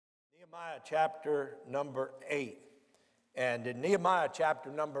Nehemiah chapter number 8. And in Nehemiah chapter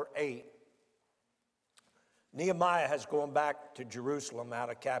number 8, Nehemiah has gone back to Jerusalem out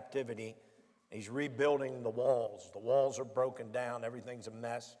of captivity. He's rebuilding the walls. The walls are broken down. Everything's a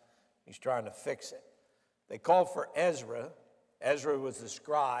mess. He's trying to fix it. They called for Ezra. Ezra was the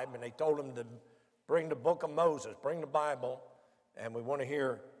scribe, and they told him to bring the book of Moses, bring the Bible, and we want to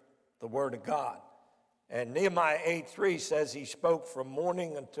hear the word of God. And Nehemiah 8:3 says he spoke from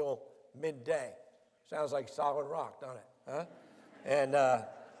morning until midday. Sounds like solid rock, doesn't it? Huh? And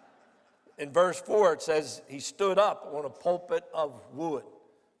in verse 4, it says he stood up on a pulpit of wood.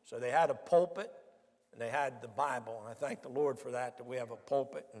 So they had a pulpit, and they had the Bible. And I thank the Lord for that we have a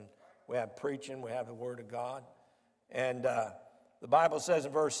pulpit, and we have preaching, we have the Word of God. And the Bible says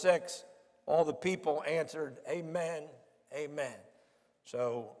in verse 6, all the people answered, amen, amen.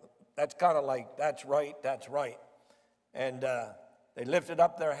 So that's kind of like, that's right, that's right. And they lifted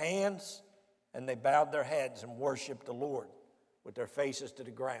up their hands, and they bowed their heads and worshiped the Lord with their faces to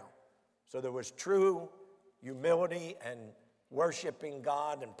the ground. So there was true humility and worshiping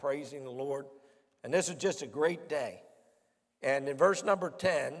God and praising the Lord. And this was just a great day. And in verse number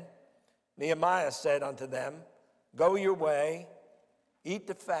 10, Nehemiah said unto them, go your way, eat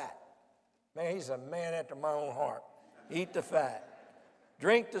the fat. Man, he's a man after my own heart. Eat the fat.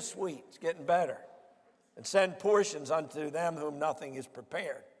 Drink the sweet. It's getting better. And send portions unto them whom nothing is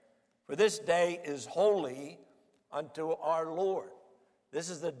prepared. For this day is holy unto our Lord. This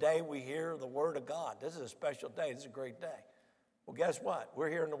is the day we hear the word of God. This is a special day. This is a great day. Well, guess what? We're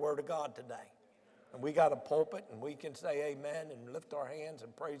hearing the word of God today. And we got a pulpit, and we can say amen and lift our hands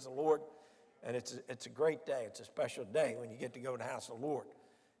and praise the Lord. And it's a great day. It's a special day when you get to go to the house of the Lord.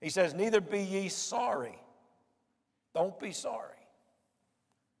 He says, neither be ye sorry. Don't be sorry.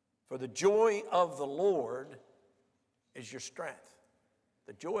 For the joy of the Lord is your strength.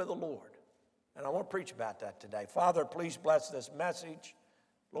 The joy of the Lord. And I want to preach about that today. Father, please bless this message.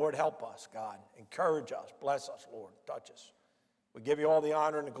 Lord, help us, God. Encourage us. Bless us, Lord. Touch us. We give you all the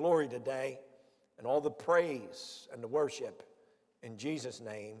honor and the glory today and all the praise and the worship. In Jesus'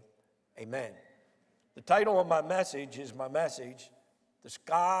 name, amen. The title of my message is The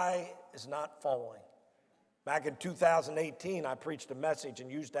Sky is Not Falling. Back in 2018, I preached a message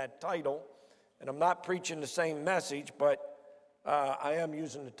and used that title. And I'm not preaching the same message, but I am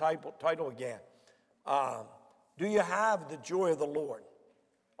using the title again. Do you have the joy of the Lord?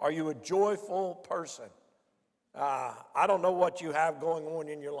 Are you a joyful person? I don't know what you have going on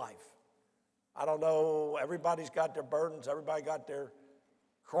in your life. I don't know. Everybody's got their burdens. Everybody got their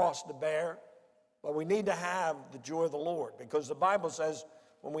cross to bear. But we need to have the joy of the Lord, because the Bible says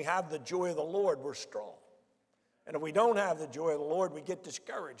when we have the joy of the Lord, we're strong. And if we don't have the joy of the Lord, we get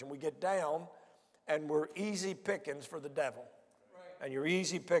discouraged and we get down, and we're easy pickings for the devil. And you're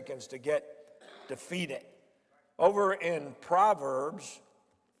easy pickings to get defeated. Over in Proverbs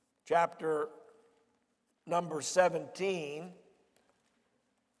chapter number 17,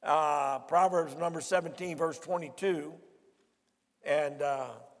 Proverbs number 17, verse 22, and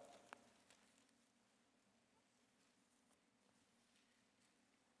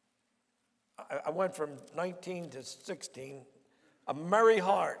I went from 19 to 16. A merry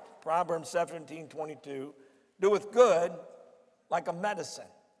heart, Proverbs 17, 22, doeth good like a medicine,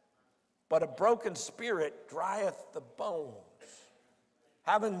 but a broken spirit drieth the bones.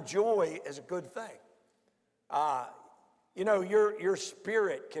 Having joy is a good thing. You know, your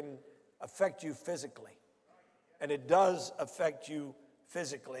spirit can affect you physically, and it does affect you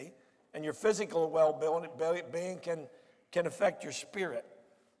physically, and your physical well-being can affect your spirit.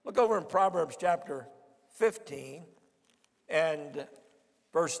 Look over in Proverbs chapter 15 and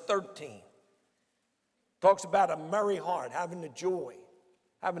verse 13. Talks about a merry heart, having the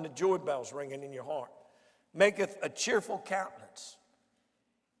joy bells ringing in your heart. Maketh a cheerful countenance.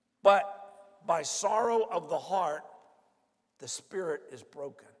 But by sorrow of the heart, the spirit is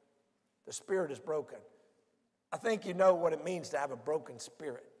broken. The spirit is broken. I think you know what it means to have a broken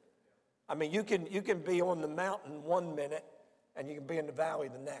spirit. I mean, you can be on the mountain one minute, and you can be in the valley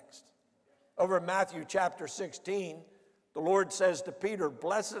the next. Over in Matthew chapter 16, the Lord says to Peter,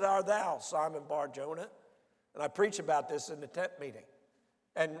 blessed art thou, Simon Bar-Jonah. And I preach about this in the tent meeting.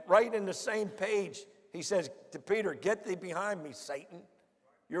 And right in the same page, he says to Peter, get thee behind me, Satan.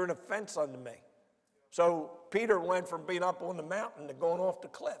 You're an offense unto me. So Peter went from being up on the mountain to going off the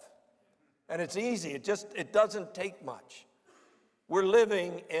cliff. And it's easy. It doesn't take much. We're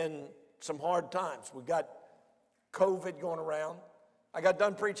living in some hard times. We got COVID going around. I got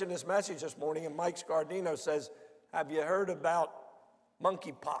done preaching this message this morning, and Mike Scardino says, have you heard about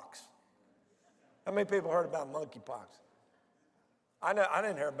monkeypox? How many people heard about monkeypox? I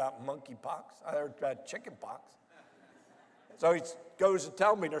didn't hear about monkeypox. I heard about chicken pox. So he goes to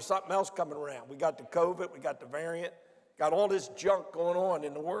tell me there's something else coming around. We got the COVID, we got the variant, got all this junk going on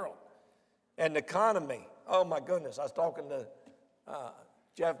in the world. And the economy, oh my goodness. I was talking to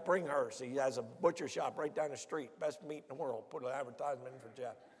Jeff Bringhurst. He has a butcher shop right down the street. Best meat in the world. Put an advertisement in for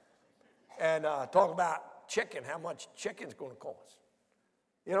Jeff. And talk about chicken, how much chicken's going to cost.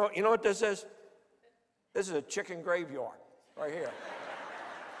 You know what this is? This is a chicken graveyard right here.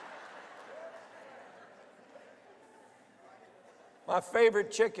 My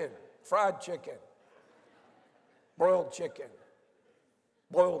favorite chicken, fried chicken, broiled chicken,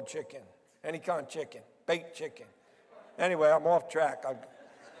 boiled chicken, any kind of chicken, baked chicken. Anyway, I'm off track.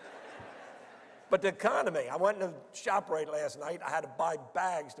 But the economy, I went to ShopRite last night. I had to buy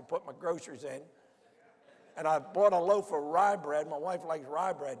bags to put my groceries in. And I bought a loaf of rye bread. My wife likes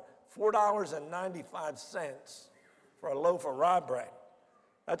rye bread. $4.95 for a loaf of rye bread.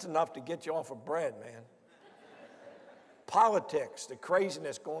 That's enough to get you off of bread, man. Politics, the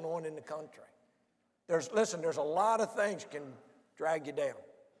craziness going on in the country. There's a lot of things can drag you down.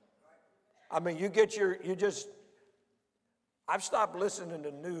 I mean, I've stopped listening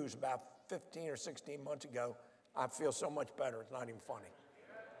to news about 15 or 16 months ago. I feel so much better. It's not even funny.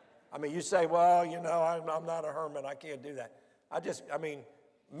 I mean, you say, well, I'm not a hermit. I can't do that.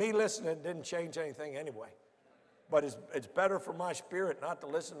 Me listening didn't change anything anyway. But it's better for my spirit not to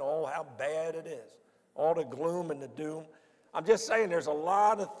listen to all how bad it is, all the gloom and the doom. I'm just saying there's a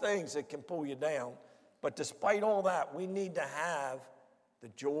lot of things that can pull you down. But despite all that, we need to have the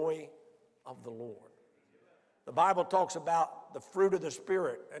joy of the Lord. The Bible talks about the fruit of the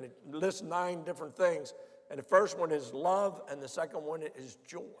Spirit, and it lists 9 different things. And the first one is love, and the second one is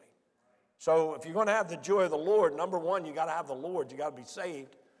joy. So if you're going to have the joy of the Lord, number 1, you got to have the Lord. You got to be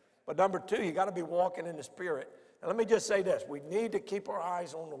saved. But number 2, you got to be walking in the Spirit. And let me just say this. We need to keep our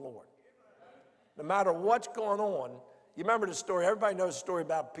eyes on the Lord. No matter what's going on, you remember the story. Everybody knows the story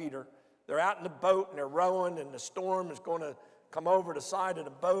about Peter. They're out in the boat, and they're rowing, and the storm is going to come over the side of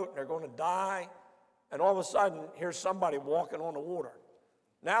the boat, and they're going to die. And all of a sudden, here's somebody walking on the water.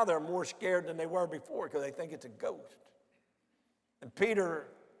 Now they're more scared than they were before because they think it's a ghost. And Peter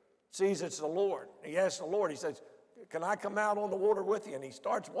sees it's the Lord. He asks the Lord, he says, can I come out on the water with you? And he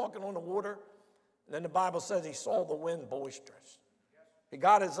starts walking on the water. And then the Bible says he saw the wind boisterous. He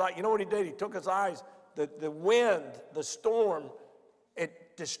got his eye. You know what he did? He took his eyes. The wind, the storm,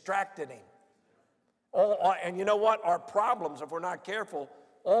 it distracted him. And you know what? Our problems, if we're not careful,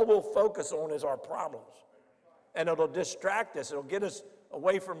 all we'll focus on is our problems. And it'll distract us. It'll get us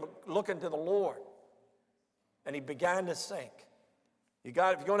away from looking to the Lord. And he began to sink. If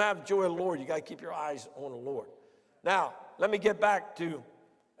you're going to have the joy of the Lord, you got to keep your eyes on the Lord. Now, let me get back to,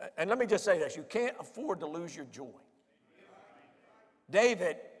 and let me just say this. You can't afford to lose your joy.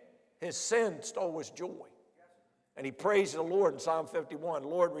 David, his sin stole his joy. And he praised the Lord in Psalm 51,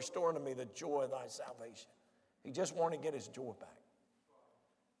 Lord, restore unto me the joy of thy salvation. He just wanted to get his joy back.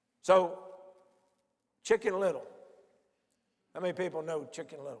 So, Chicken Little. How many people know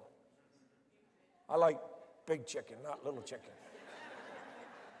Chicken Little? I like big chicken, not little chicken.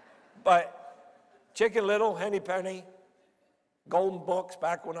 But Chicken Little, Henny Penny, Golden Books,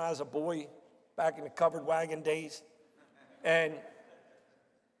 back when I was a boy, back in the covered wagon days. And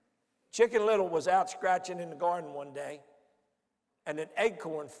Chicken Little was out scratching in the garden one day, and an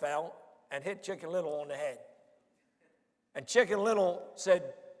acorn fell and hit Chicken Little on the head. And Chicken Little said,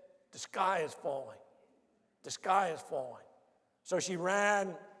 the sky is falling. The sky is falling. So she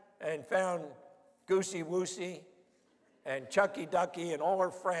ran and found Goosey Woosey and Chucky Ducky and all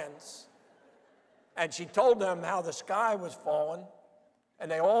her friends. And she told them how the sky was falling, and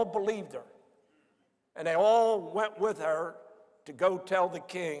they all believed her. And they all went with her to go tell the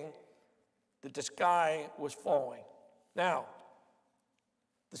king that the sky was falling. Now,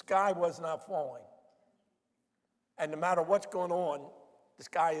 the sky was not falling. And no matter what's going on, the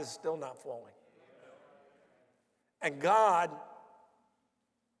sky is still not falling. And God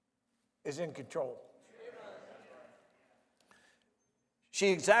is in control. She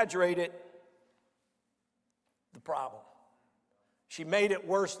exaggerated the problem. She made it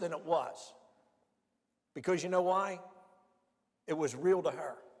worse than it was. Because you know why? It was real to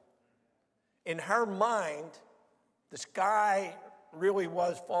her. In her mind, the sky really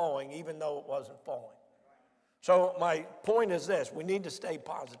was falling, even though it wasn't falling. So my point is this: we need to stay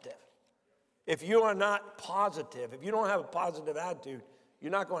positive. If you are not positive, if you don't have a positive attitude,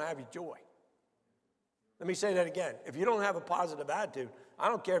 you're not going to have your joy. Let me say that again. If you don't have a positive attitude, I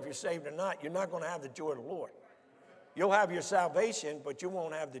don't care if you're saved or not, you're not going to have the joy of the Lord. You'll have your salvation, but you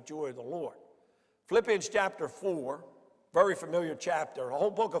won't have the joy of the Lord. Philippians chapter 4, Very familiar chapter. The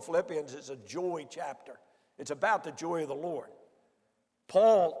whole book of Philippians is a joy chapter. It's about the joy of the Lord.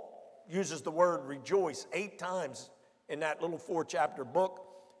 Paul uses the word rejoice 8 times in that little 4-chapter book,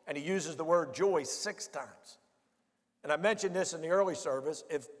 and he uses the word joy 6 times. And I mentioned this in the early service.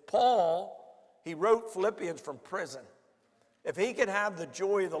 If Paul, he wrote Philippians from prison. If he can have the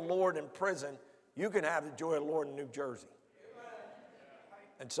joy of the Lord in prison, you can have the joy of the Lord in New Jersey.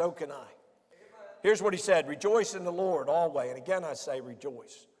 And so can I. Here's what he said: rejoice in the Lord always. And again I say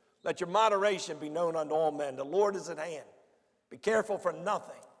rejoice. Let your moderation be known unto all men. The Lord is at hand. Be careful for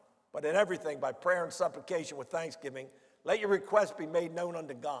nothing, but in everything by prayer and supplication with thanksgiving, let your requests be made known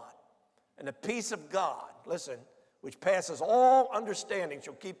unto God. And the peace of God, listen, which passes all understanding,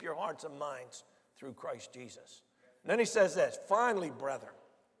 shall keep your hearts and minds through Christ Jesus. And then he says this: finally, brethren,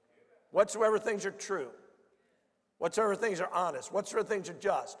 whatsoever things are true, whatsoever things are honest, whatsoever things are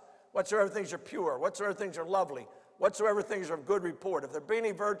just, whatsoever things are pure, whatsoever things are lovely, whatsoever things are of good report, if there be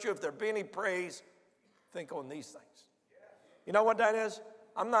any virtue, if there be any praise, think on these things. You know what that is?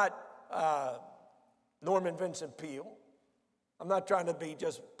 I'm not Norman Vincent Peale. I'm not trying to be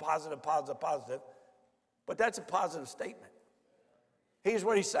just positive, but that's a positive statement. Here's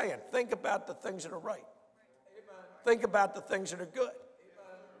what he's saying: think about the things that are right. Think about the things that are good.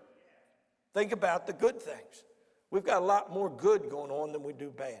 Think about the good things. We've got a lot more good going on than we do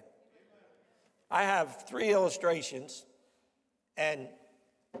bad. I have 3 illustrations, and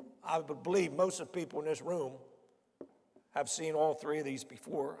I believe most of the people in this room have seen all 3 of these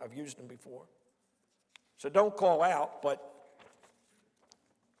before. I've used them before. So don't call out, but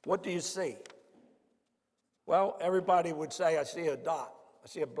what do you see? Well, everybody would say, I see a dot. I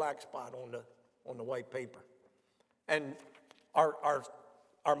see a black spot on the white paper. And our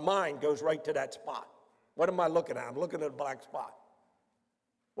mind goes right to that spot. What am I looking at? I'm looking at a black spot.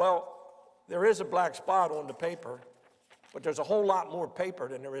 Well, there is a black spot on the paper, but there's a whole lot more paper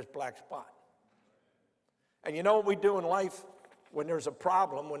than there is black spot. And you know what we do in life when there's a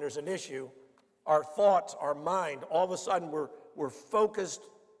problem, when there's an issue? Our thoughts, our mind, all of a sudden we're focused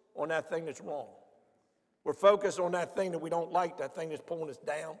on that thing that's wrong. We're focused on that thing that we don't like, that thing that's pulling us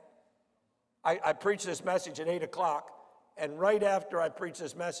down. I preached this message at 8 o'clock, and right after I preached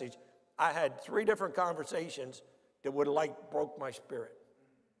this message, I had 3 different conversations that would broke my spirit.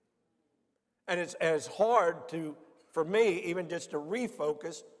 And it's hard for me even just to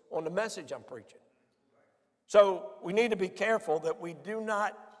refocus on the message I'm preaching. So we need to be careful that we do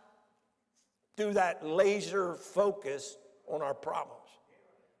not do that laser focus on our problems.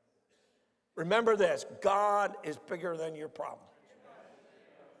 Remember this: God is bigger than your problem.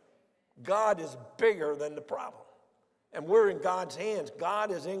 God is bigger than the problem. And we're in God's hands.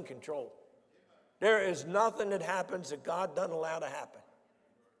 God is in control. There is nothing that happens that God doesn't allow to happen.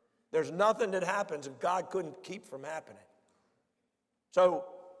 There's nothing that happens that God couldn't keep from happening. So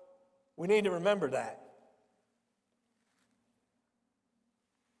we need to remember that.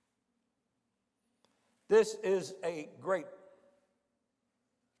 This is a grape.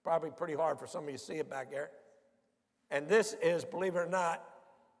 It's probably pretty hard for some of you to see it back there. And this is, believe it or not,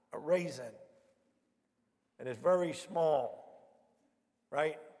 a raisin. And it's very small,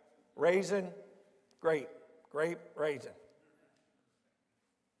 right? Raisin, grape, raisin.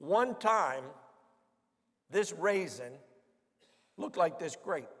 One time, this raisin looked like this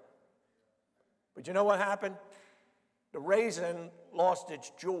grape. But you know what happened? The raisin lost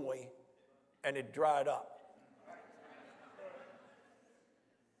its joy and it dried up.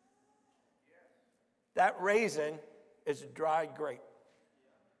 That raisin is a dried grape.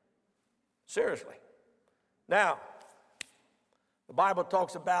 Seriously. Now, the Bible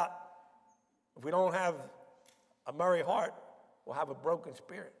talks about if we don't have a merry heart, we'll have a broken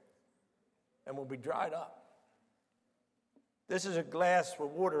spirit and we'll be dried up. This is a glass with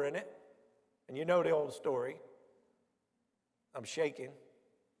water in it, and you know the old story. I'm shaking.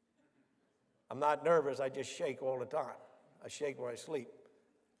 I'm not nervous, I just shake all the time. I shake when I sleep.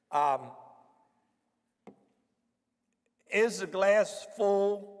 Is the glass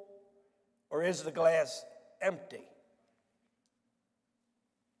full or is the glass empty?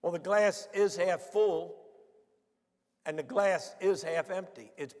 Well, the glass is half full and the glass is half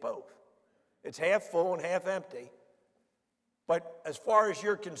empty. It's both. It's half full and half empty. But as far as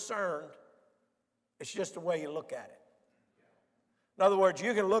you're concerned, it's just the way you look at it. In other words,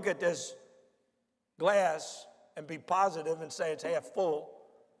 you can look at this glass and be positive and say it's half full,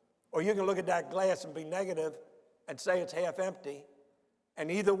 or you can look at that glass and be negative and say it's half empty, and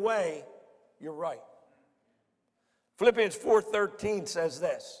either way, you're right. Philippians 4:13 says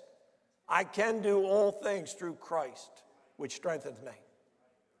this: I can do all things through Christ, which strengthens me.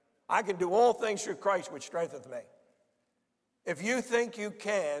 I can do all things through Christ, which strengthens me. If you think you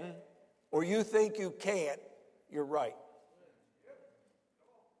can or you think you can't, you're right.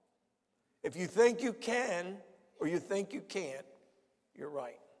 If you think you can or you think you can't, you're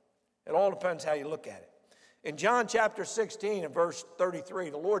right. It all depends how you look at it. In John chapter 16 and verse 33,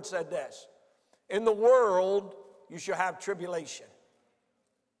 the Lord said this, in the world you shall have tribulation.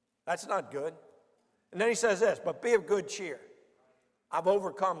 That's not good. And then he says this, but be of good cheer. I've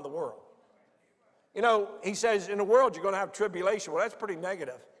overcome the world. You know, he says in the world you're going to have tribulation. Well, that's pretty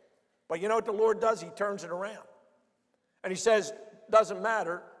negative. But you know what the Lord does? He turns it around. And he says, doesn't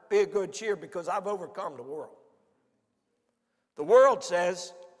matter, be of good cheer because I've overcome the world. The world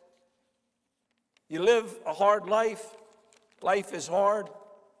says, you live a hard life, life is hard,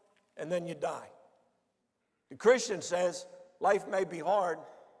 and then you die. The Christian says, life may be hard,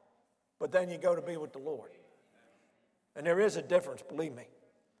 but then you go to be with the Lord. And there is a difference, believe me.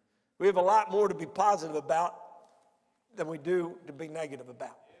 We have a lot more to be positive about than we do to be negative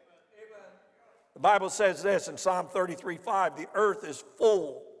about. The Bible says this in Psalm 33:5, the earth is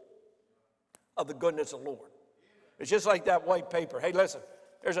full of the goodness of the Lord. It's just like that white paper. Hey, listen,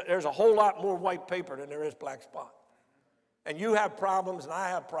 there's a whole lot more white paper than there is black spot. And you have problems, and I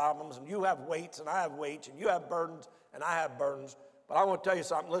have problems, and you have weights, and I have weights, and you have burdens, and I have burdens. But I want to tell you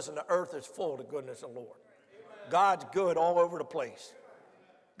something. Listen, the earth is full of the goodness of the Lord. God's good all over the place.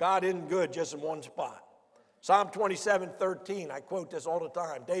 God isn't good just in one spot. Psalm 27:13, I quote this all the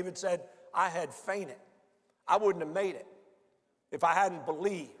time. David said, I had fainted. I wouldn't have made it if I hadn't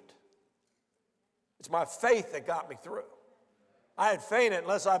believed. It's my faith that got me through. I had fainted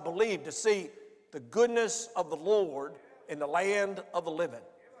unless I believed to see the goodness of the Lord in the land of the living.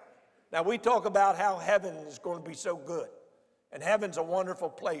 Now, we talk about how heaven is going to be so good. And heaven's a wonderful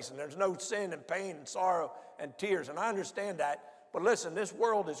place. And there's no sin and pain and sorrow and tears. And I understand that. But listen, this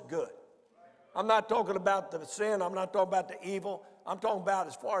world is good. I'm not talking about the sin. I'm not talking about the evil. I'm talking about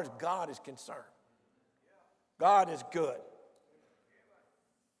as far as God is concerned. God is good.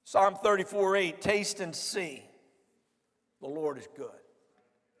 Psalm 34:8, taste and see the Lord is good.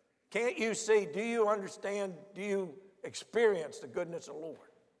 Can't you see? Do you understand? Do you experience the goodness of the Lord?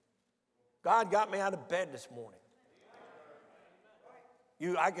 God got me out of bed this morning.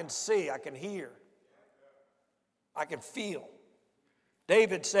 I can see, I can hear, I can feel.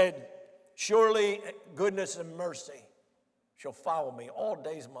 David said, surely goodness and mercy shall follow me all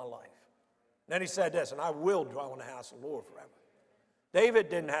days of my life. And then he said this, and I will dwell in the house of the Lord forever. David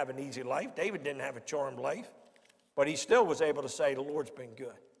didn't have an easy life. David didn't have a charmed life. But he still was able to say, the Lord's been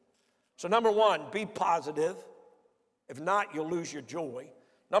good. So number one, be positive. If not, you'll lose your joy.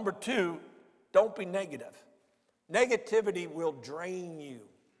 Number two, don't be negative. Negativity will drain you.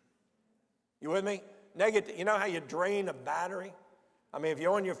 You with me? You know how you drain a battery? I mean, if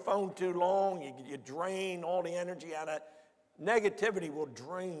you're on your phone too long, you drain all the energy out of it. Negativity will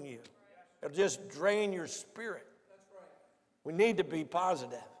drain you. It'll just drain your spirit. We need to be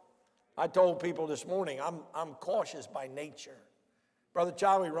positive. I told people this morning, I'm cautious by nature. Brother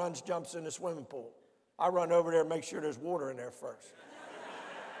Charlie runs, jumps in the swimming pool. I run over there and make sure there's water in there first.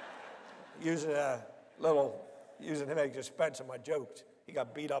 Using him as expense of my jokes. He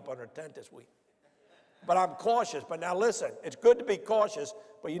got beat up under a tent this week. But I'm cautious. But now listen, it's good to be cautious,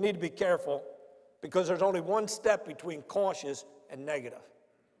 but you need to be careful because there's only one step between cautious and negative.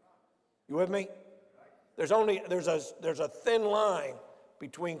 You with me? There's a thin line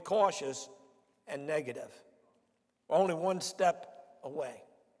between cautious and negative. We're only one step away.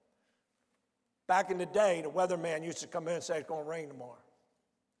 Back in the day, the weatherman used to come in and say it's going to rain tomorrow.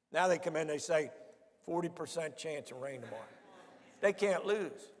 Now they come in and they say 40% chance of rain tomorrow. They can't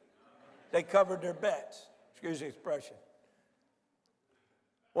lose. They covered their bets. Excuse the expression.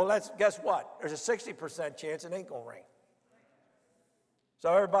 Well, guess what? There's a 60% chance it ain't going to rain.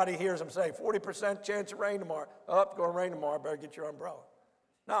 So everybody hears them say 40% chance of rain tomorrow. Oh, it's going to rain tomorrow. Better get your umbrella.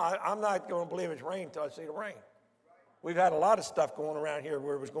 No, I'm not going to believe it's rain until I see the rain. We've had a lot of stuff going around here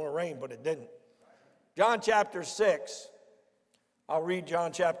where it was going to rain, but it didn't. John chapter 6. I'll read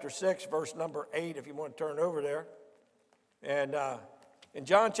John chapter 6, verse number 8, if you want to turn over there. And in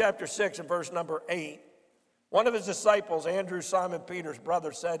John chapter 6 and verse number 8, one of his disciples, Andrew, Simon Peter's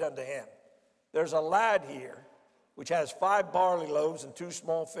brother, said unto him, there's a lad here which has 5 barley loaves and 2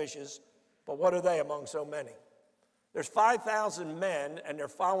 small fishes, but what are they among so many? There's 5,000 men, and they're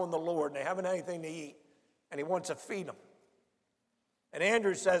following the Lord, and they haven't anything to eat, and he wants to feed them. And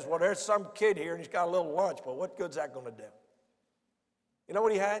Andrew says, well, there's some kid here, and he's got a little lunch, but what good's that going to do? You know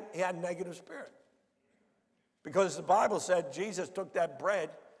what he had? He had a negative spirit. Because the Bible said Jesus took that bread,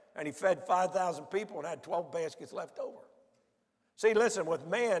 and he fed 5,000 people and had 12 baskets left over. See, listen, with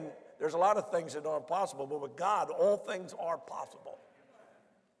man, there's a lot of things that aren't possible, but with God, all things are possible.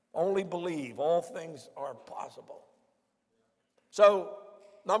 Only believe, all things are possible. So,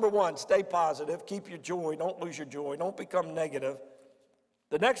 number one, stay positive, keep your joy, don't lose your joy, don't become negative.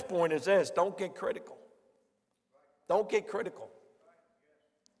 The next point is this: don't get critical. Don't get critical.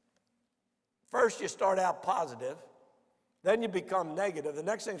 First, you start out positive, then you become negative. The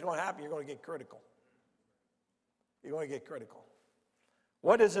next thing's going to happen, you're going to get critical. You're going to get critical.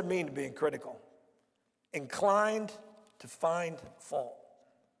 What does it mean to be critical? Inclined to find fault.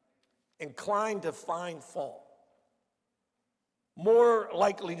 Inclined to find fault. More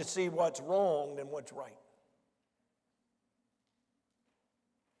likely to see what's wrong than what's right.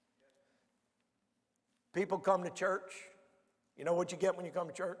 People come to church. You know what you get when you come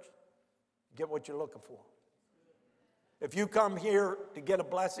to church? You get what you're looking for. If you come here to get a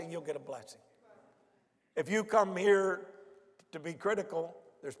blessing, you'll get a blessing. If you come here to be critical,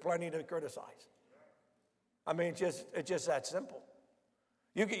 there's plenty to criticize. I mean, it's just that simple.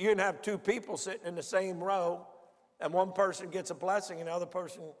 You can have two people sitting in the same row, and one person gets a blessing and the other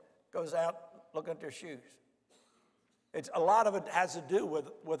person goes out looking at their shoes. A lot of it has to do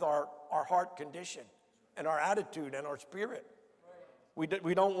with our heart condition and our attitude and our spirit. We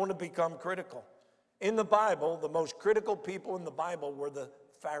don't want to become critical. In the Bible, the most critical people in the Bible were the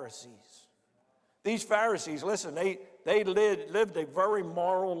Pharisees. These Pharisees, listen, they lived a very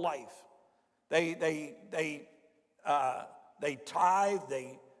moral life. They tithed,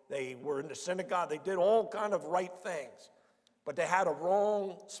 they were in the synagogue, they did all kind of right things, but they had a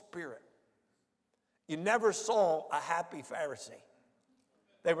wrong spirit. You never saw a happy Pharisee.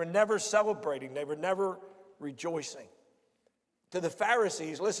 They were never celebrating, they were never rejoicing. To the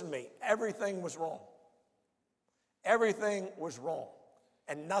Pharisees, listen to me, everything was wrong. Everything was wrong,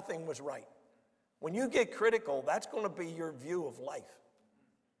 and nothing was right. When you get critical, that's going to be your view of life.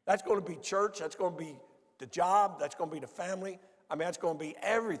 That's going to be church, that's going to be the job, that's going to be the family. I mean, that's going to be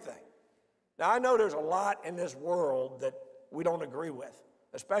everything. Now, I know there's a lot in this world that we don't agree with,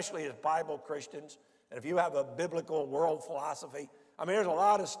 especially as Bible Christians. And if you have a biblical world philosophy, I mean, there's a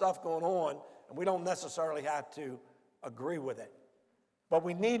lot of stuff going on, and we don't necessarily have to agree with it. But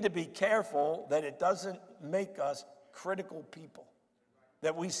we need to be careful that it doesn't make us critical people,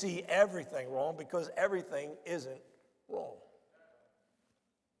 that we see everything wrong, because everything isn't wrong.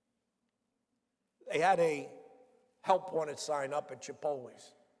 They had a help wanted sign up at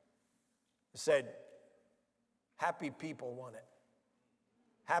Chipotle's. It said, happy people want it.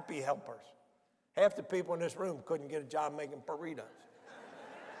 Happy helpers. Half the people in this room couldn't get a job making burritos.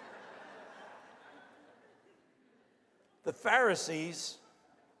 The Pharisees,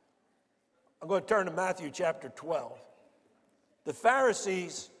 I'm going to turn to Matthew chapter 12. The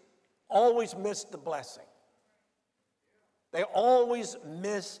Pharisees always missed the blessing. They always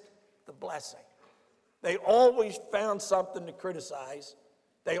missed the blessing. They always found something to criticize.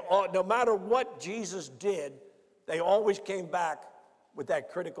 No matter what Jesus did, they always came back with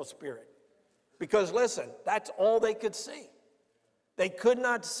that critical spirit. Because listen, that's all they could see. They could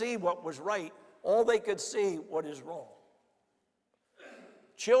not see what was right. All they could see what is wrong.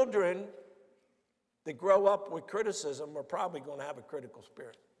 Children that grow up with criticism are probably going to have a critical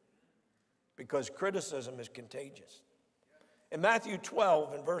spirit, because criticism is contagious. In Matthew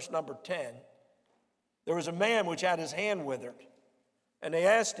 12, in verse number 10, there was a man which had his hand withered, and they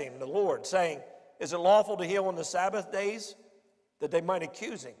asked him, the Lord, saying, is it lawful to heal on the Sabbath days? That they might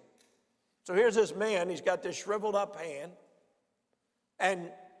accuse him. So here's this man, he's got this shriveled up hand, and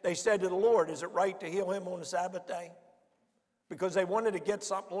they said to the Lord, is it right to heal him on the Sabbath day? Because they wanted to get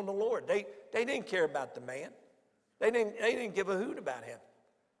something on the Lord. They didn't care about the man. They didn't give a hoot about him.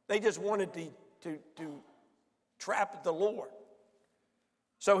 They just wanted to trap the Lord.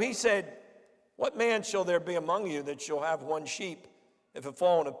 So he said, what man shall there be among you that shall have one sheep, if it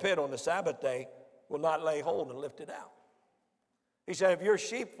fall in a pit on the Sabbath day, will not lay hold and lift it out? He said, if your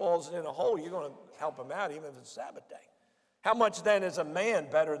sheep falls in a hole, you're going to help him out, even if it's Sabbath day. How much then is a man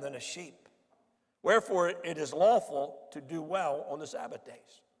better than a sheep? Wherefore it is lawful to do well on the Sabbath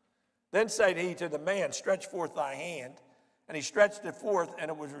days. Then said he to the man, stretch forth thy hand. And he stretched it forth,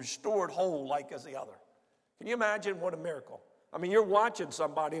 and it was restored whole like as the other. Can you imagine what a miracle? I mean, you're watching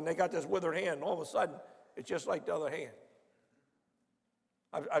somebody, and they got this withered hand, and all of a sudden, it's just like the other hand.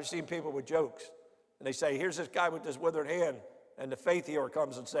 I've seen people with jokes, and they say, here's this guy with this withered hand, and the faith healer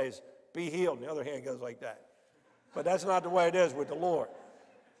comes and says, be healed, and the other hand goes like that. But that's not the way it is with the Lord.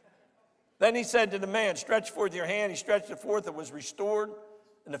 Then he said to the man, stretch forth your hand. He stretched it forth, it was restored.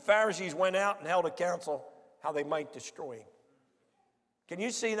 And the Pharisees went out and held a council how they might destroy him. Can you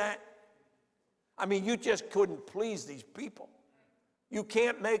see that? I mean, you just couldn't please these people. You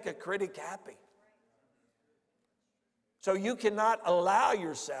can't make a critic happy. So you cannot allow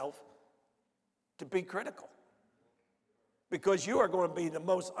yourself to be critical, because you are going to be the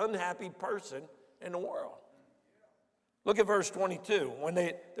most unhappy person in the world. Look at verse 22. When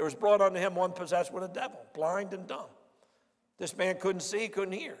there was brought unto him one possessed with a devil, blind and dumb. This man couldn't see,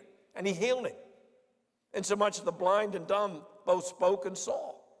 couldn't hear, and he healed him. Insomuch that the blind and dumb both spoke and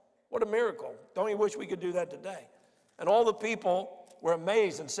saw. What a miracle. Don't you wish we could do that today? And all the people were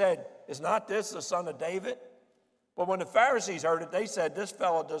amazed and said, is not this the son of David? But when the Pharisees heard it, they said, this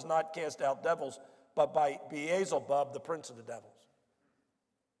fellow does not cast out devils, but by Beelzebub, the prince of the devils.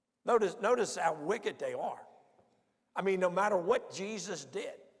 Notice how wicked they are. I mean, no matter what Jesus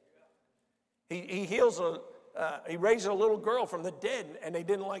did, he heals he raises a little girl from the dead, and they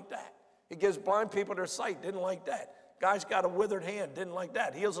didn't like that. He gives blind people their sight, didn't like that. Guy's got a withered hand, didn't like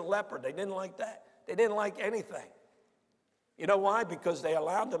that. Heals a leper, they didn't like that. They didn't like anything. You know why? Because they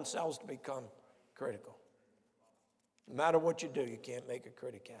allowed themselves to become critical. No matter what you do, you can't make a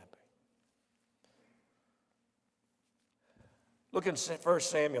critic happy. Look in 1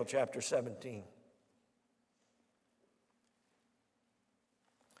 Samuel chapter 17.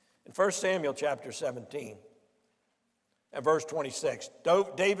 In 1 Samuel chapter 17, and verse 26,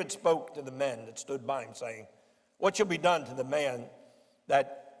 David spoke to the men that stood by him, saying, what shall be done to the man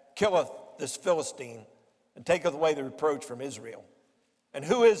that killeth this Philistine and taketh away the reproach from Israel? And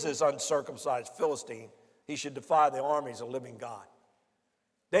who is this uncircumcised Philistine? He should defy the armies of the living God.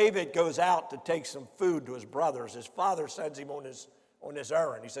 David goes out to take some food to his brothers. His father sends him on this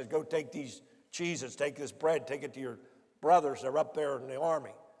errand. He says, go take these cheeses, take this bread, take it to your brothers. They're up there in the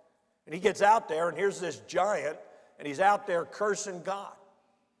army. And he gets out there, and here's this giant, and he's out there cursing God.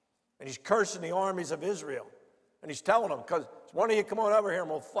 And he's cursing the armies of Israel. And he's telling them, because one of you come on over here and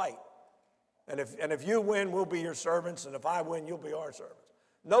we'll fight. And if you win, we'll be your servants. And if I win, you'll be our servants.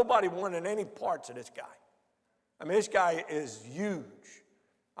 Nobody wanted any parts of this guy. I mean, this guy is huge.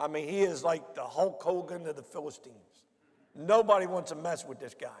 I mean, he is like the Hulk Hogan of the Philistines. Nobody wants to mess with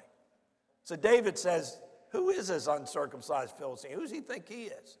this guy. So David says, who is this uncircumcised Philistine? Who does he think he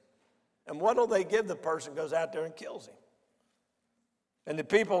is? And what will they give the person who goes out there and kills him? And the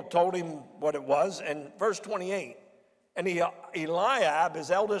people told him what it was. And verse 28, and Eliab, his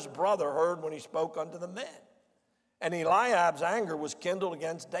eldest brother, heard when he spoke unto the men. And Eliab's anger was kindled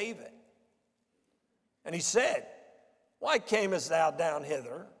against David. And he said, why camest thou down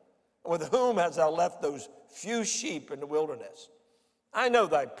hither? And with whom hast thou left those few sheep in the wilderness? I know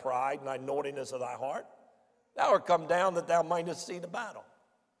thy pride and thy naughtiness of thy heart. Thou art come down that thou mightest see the battle.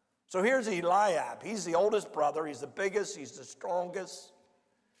 So here's Eliab. He's the oldest brother. He's the biggest. He's the strongest.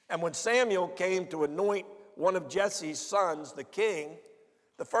 And when Samuel came to anoint one of Jesse's sons, the king,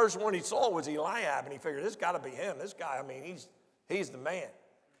 the first one he saw was Eliab, and he figured, this got to be him. This guy, I mean, he's the man.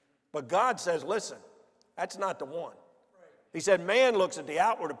 But God says, listen, that's not the one. He said, man looks at the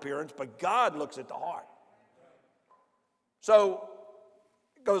outward appearance, but God looks at the heart. So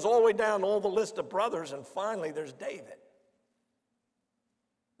it goes all the way down all the list of brothers, and finally there's David.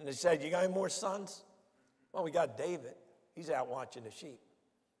 And they said, you got any more sons? Well, we got David. He's out watching the sheep.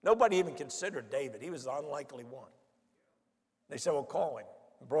 Nobody even considered David. He was the unlikely one. They said, well, call him.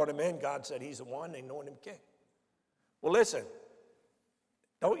 Brought him in. God said, he's the one. They anointed him king. Well, listen,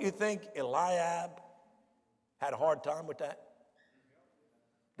 don't you think Eliab had a hard time with that?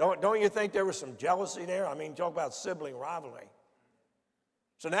 Don't you think there was some jealousy there? I mean, talk about sibling rivalry.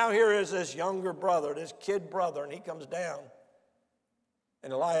 So now here is this younger brother, this kid brother, and he comes down.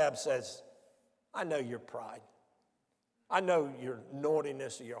 And Eliab says, I know your pride. I know your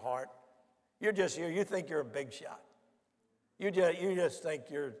naughtiness of your heart. You're just here. You think you're a big shot. You just think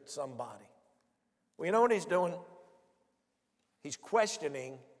you're somebody. Well, you know what he's doing? He's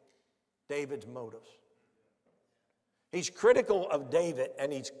questioning David's motives. He's critical of David,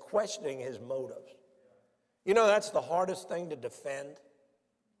 and he's questioning his motives. You know, that's the hardest thing to defend.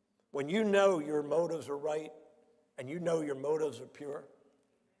 When you know your motives are right, and you know your motives are pure,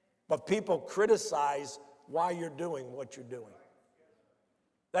 but people criticize why you're doing what you're doing.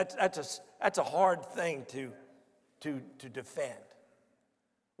 That's a hard thing to defend.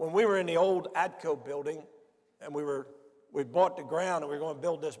 When we were in the old ATCO building, and we bought the ground and we were going to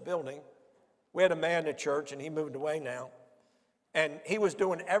build this building, we had a man in church, and he moved away now, and he was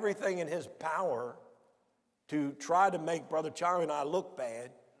doing everything in his power to try to make Brother Charlie and I look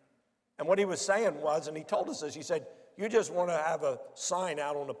bad. And what he was saying was, and he told us this, he said, you just want to have a sign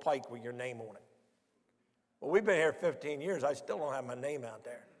out on the pike with your name on it. Well, we've been here 15 years. I still don't have my name out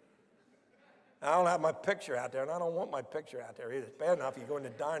there. I don't have my picture out there, and I don't want my picture out there either. It's bad enough you go in the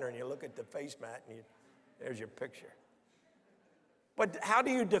diner and you look at the face mat and there's your picture. But how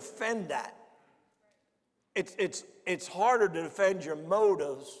do you defend that? It's harder to defend your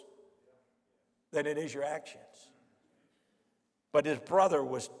motives than it is your actions. But his brother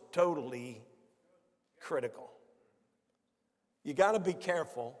was totally critical. You got to be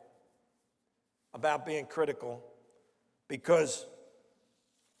careful about being critical because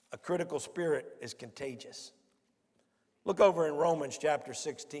a critical spirit is contagious. Look over in Romans chapter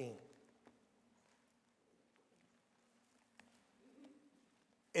 16.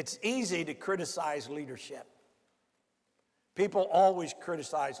 It's easy to criticize leadership. People always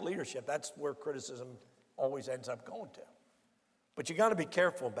criticize leadership. That's where criticism always ends up going to. But you got to be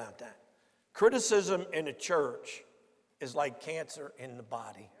careful about that. Criticism in a church is like cancer in the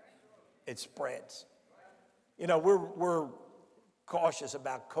body. It spreads. You know, we're cautious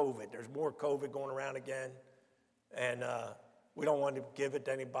about COVID. There's more COVID going around again. And we don't want to give it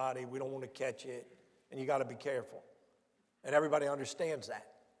to anybody. We don't want to catch it. And you got to be careful. And everybody understands that.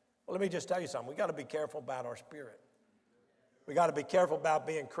 Well, let me just tell you something. We got to be careful about our spirit. We got to be careful about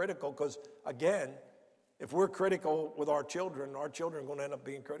being critical because, again, if we're critical with our children are going to end up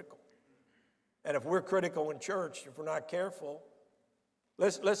being critical. And if we're critical in church, if we're not careful,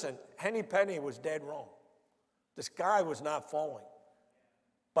 listen, Henny Penny was dead wrong. The sky was not falling.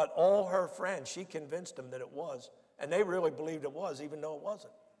 But all her friends, she convinced them that it was. And they really believed it was, even though it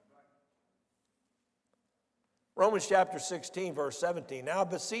wasn't. Romans chapter 16, verse 17. Now I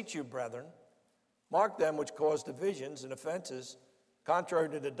beseech you, brethren, mark them which cause divisions and offenses, contrary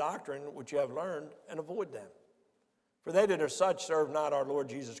to the doctrine which you have learned, and avoid them. For they that are such serve not our Lord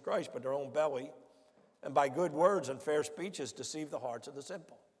Jesus Christ, but their own belly, and by good words and fair speeches deceive the hearts of the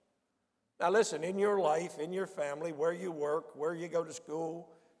simple. Now listen, in your life, in your family, where you work, where you go to school,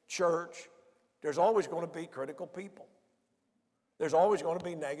 church, there's always going to be critical people. There's always going to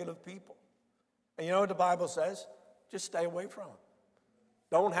be negative people. And you know what the Bible says? Just stay away from them.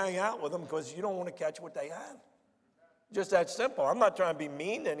 Don't hang out with them because you don't want to catch what they have. Just that simple. I'm not trying to be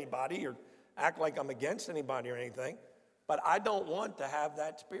mean to anybody or act like I'm against anybody or anything, but I don't want to have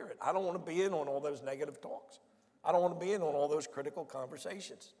that spirit. I don't want to be in on all those negative talks. I don't want to be in on all those critical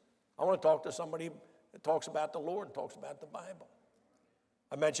conversations. I want to talk to somebody that talks about the Lord and talks about the Bible.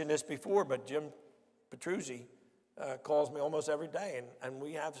 I mentioned this before, but Jim Petruzzi calls me almost every day, and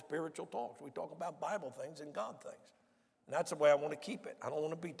we have spiritual talks. We talk about Bible things and God things. And that's the way I want to keep it. I don't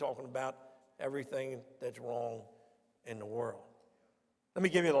want to be talking about everything that's wrong in the world. Let me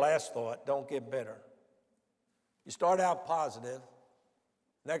give you the last thought. Don't get bitter. You start out positive.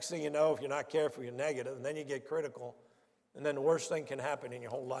 Next thing you know, if you're not careful, you're negative, and then you get critical. And then the worst thing can happen in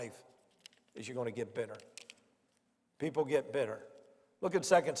your whole life is you're going to get bitter. People get bitter. Look at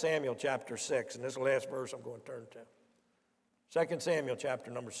 2 Samuel chapter 6, and this is the last verse I'm going to turn to. 2 Samuel chapter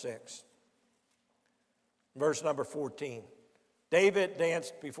number 6, verse number 14. David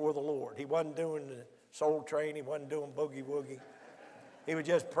danced before the Lord. He wasn't doing the Soul Train. He wasn't doing boogie woogie. He was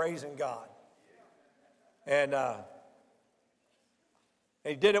just praising God. And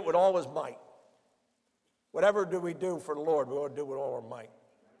he did it with all his might. Whatever do we do for the Lord, we ought to do with all our might.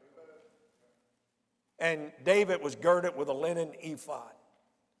 And David was girded with a linen ephod.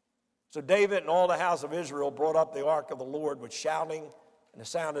 So David and all the house of Israel brought up the ark of the Lord with shouting and the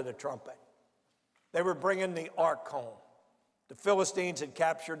sound of the trumpet. They were bringing the ark home. The Philistines had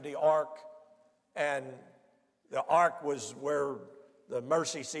captured the ark, and the ark was where the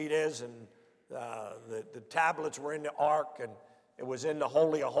mercy seat is, and the tablets were in the ark, and it was in the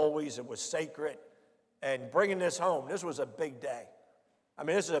Holy of Holies. It was sacred. And bringing this home, this was a big day. I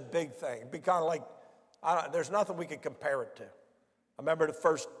mean, this is a big thing. It'd be kind of like, there's nothing we could compare it to. I remember the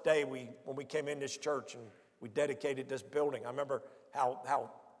first day when we came in this church and we dedicated this building. I remember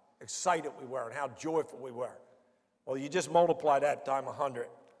how excited we were and how joyful we were. Well, you just multiply that time 100.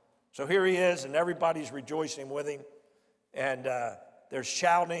 So here he is, and everybody's rejoicing with him. And there's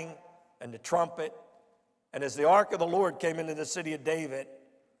shouting and the trumpet. And as the ark of the Lord came into the city of David,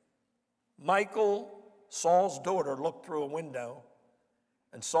 Michal, Saul's daughter, looked through a window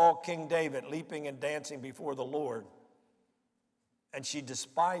and saw King David leaping and dancing before the Lord, and she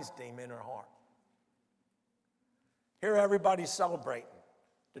despised him in her heart. Here everybody's celebrating.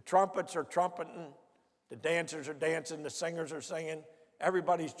 The trumpets are trumpeting, the dancers are dancing, the singers are singing,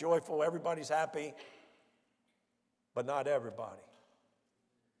 everybody's joyful, everybody's happy, but not everybody.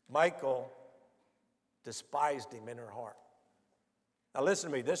 Michal despised him in her heart. Now listen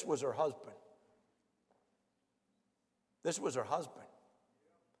to me, this was her husband. This was her husband.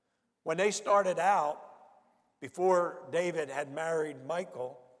 When they started out, before David had married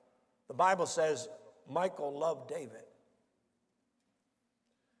Michal, the Bible says Michal loved David.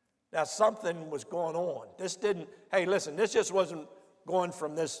 Now something was going on. This just wasn't going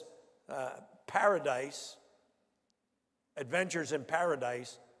from this paradise, adventures in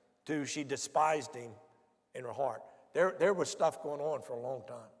paradise, to she despised him in her heart. There was stuff going on for a long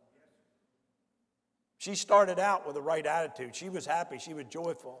time. She started out with the right attitude. She was happy. She was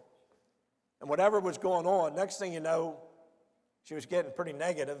joyful. And whatever was going on, next thing you know, she was getting pretty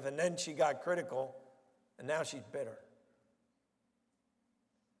negative, and then she got critical, and now she's bitter.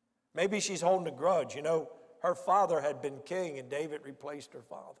 Maybe she's holding a grudge. You know, her father had been king, and David replaced her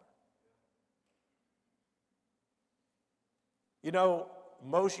father. You know,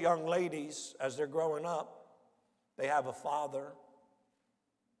 most young ladies, as they're growing up, they have a father.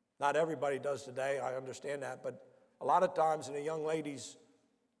 Not everybody does today, I understand that, but a lot of times in a young lady's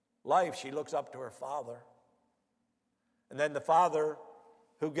life, she looks up to her father. And then the father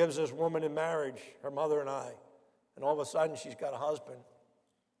who gives this woman in marriage, her mother and I, and all of a sudden she's got a husband.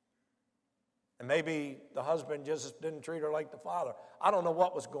 And maybe the husband just didn't treat her like the father. I don't know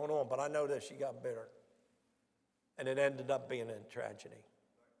what was going on, but I know that she got bitter. And it ended up being a tragedy.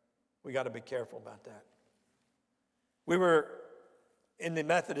 We got to be careful about that. We were in the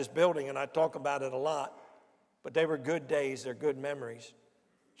Methodist building, and I talk about it a lot, but they were good days. They're good memories.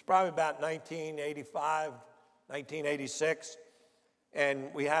 It's probably about 1985, 1986,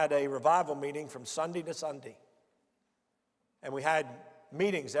 and we had a revival meeting from Sunday to Sunday. And we had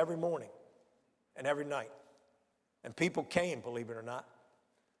meetings every morning and every night. And people came, believe it or not.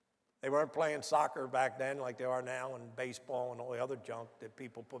 They weren't playing soccer back then like they are now, and baseball and all the other junk that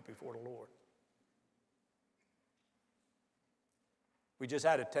people put before the Lord. We just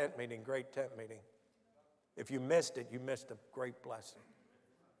had a tent meeting, great tent meeting. If you missed it, you missed a great blessing.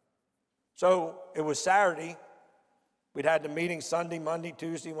 So it was Saturday. We'd had the meeting Sunday, Monday,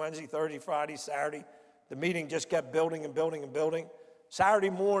 Tuesday, Wednesday, Thursday, Friday, Saturday. The meeting just kept building and building and building. Saturday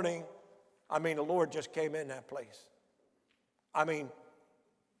morning, the Lord just came in that place.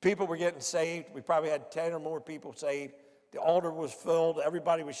 People were getting saved. We probably had 10 or more people saved. The altar was filled.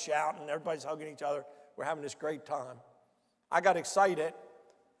 Everybody was shouting. Everybody's hugging each other. We're having this great time. I got excited,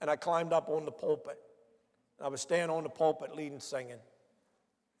 and I climbed up on the pulpit. I was standing on the pulpit leading singing.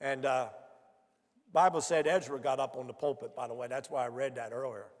 And Bible said Ezra got up on the pulpit, by the way. That's why I read that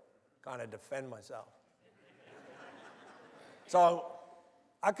earlier, kind of defend myself. So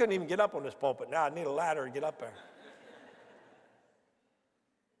I couldn't even get up on this pulpit. Now I need a ladder to get up there.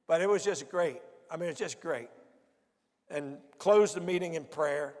 But it was just great. It's just great. And closed the meeting in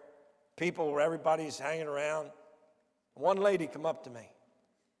prayer. Everybody's hanging around. One lady come up to me,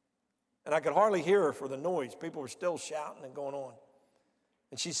 and I could hardly hear her for the noise. People were still shouting and going on.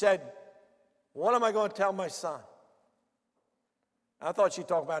 And she said, "What am I going to tell my son?" And I thought she'd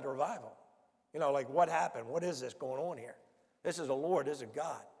talk about the revival. Like what happened? What is this going on here? This is the Lord, this is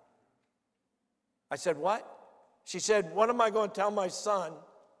God. I said, "What?" She said, "What am I going to tell my son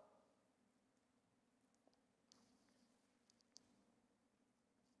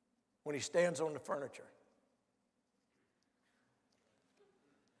when he stands on the furniture?"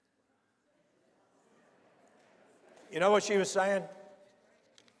 You know what she was saying?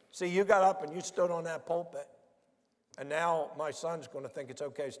 See, you got up and you stood on that pulpit, and now my son's going to think it's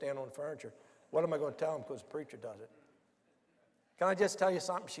okay to stand on furniture. What am I going to tell him because the preacher does it? Can I just tell you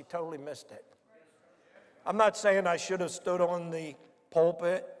something? She totally missed it. I'm not saying I should have stood on the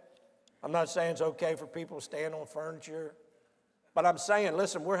pulpit. I'm not saying it's okay for people to stand on furniture. But I'm saying,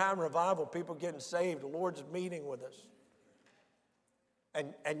 listen, we're having revival, people getting saved, the Lord's meeting with us.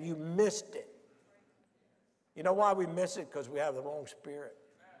 And you missed it. You know why we miss it? Because we have the wrong spirit.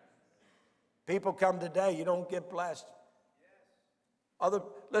 People come today, you don't get blessed.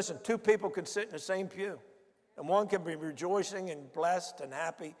 Listen, two people can sit in the same pew, and one can be rejoicing and blessed and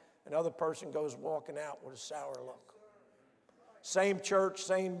happy, and the other person goes walking out with a sour look. Same church,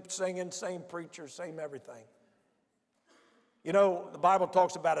 same singing, same preacher, same everything. The Bible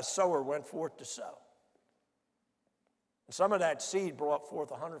talks about a sower went forth to sow. And some of that seed brought forth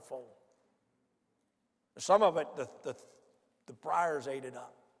 100-fold. Some of it, the briars ate it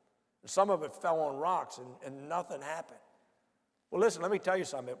up. And some of it fell on rocks and nothing happened. Well, listen, let me tell you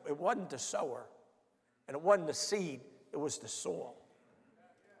something. It wasn't the sower, and it wasn't the seed, it was the soil.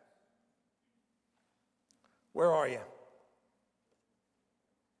 Where are you?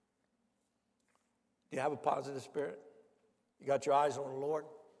 Do you have a positive spirit? You got your eyes on the Lord?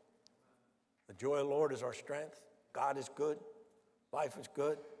 The joy of the Lord is our strength. God is good. Life is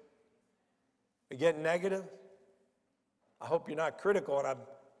good. You're getting negative? I hope you're not critical, and I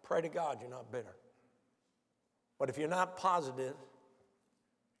pray to God you're not bitter. But if you're not positive,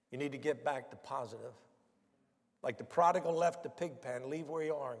 you need to get back to positive. Like the prodigal left the pig pen, leave where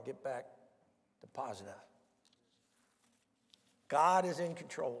you are and get back to positive. God is in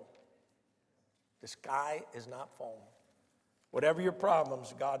control. The sky is not falling. Whatever your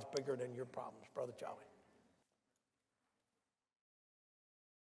problems, God's bigger than your problems, Brother Charlie.